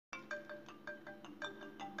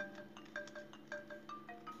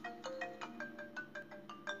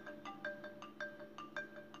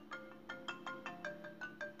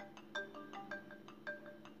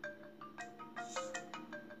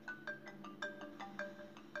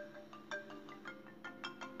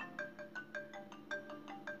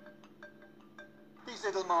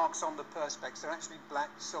These little marks on the perspex are actually black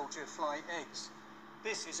soldier fly eggs.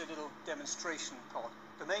 This is a little demonstration pod.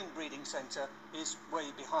 The main breeding centre is way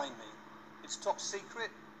behind me. It's top secret,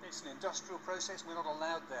 it's an industrial process, we're not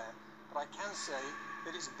allowed there. But I can say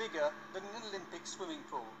that it's bigger than an Olympic swimming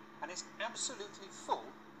pool, and it's absolutely full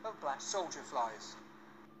of black soldier flies.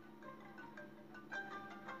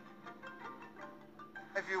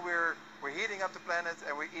 We're heating up the planet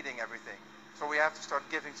and we're eating everything. So we have to start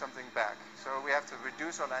giving something back. So we have to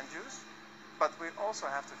reduce our land use, but we also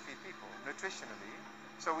have to feed people nutritionally.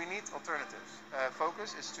 So we need alternatives.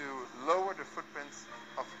 Focus is to lower the footprint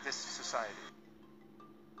of this society.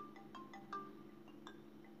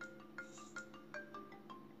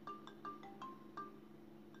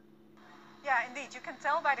 Yeah, indeed. You can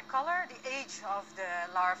tell by the color the age of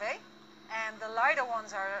the larvae. And the lighter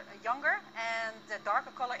ones are younger, and the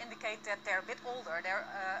darker color indicate that they're a bit older. They're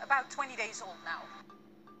about 20 days old now.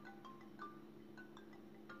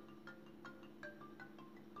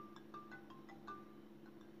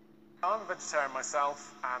 I'm a vegetarian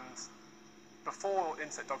myself, and before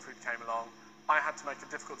insect dog food came along, I had to make a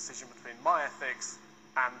difficult decision between my ethics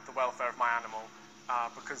and the welfare of my animal,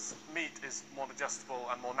 because meat is more digestible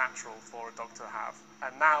and more natural for a dog to have.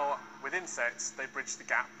 And now, with insects, they bridge the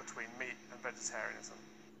gap between meat and vegetarianism.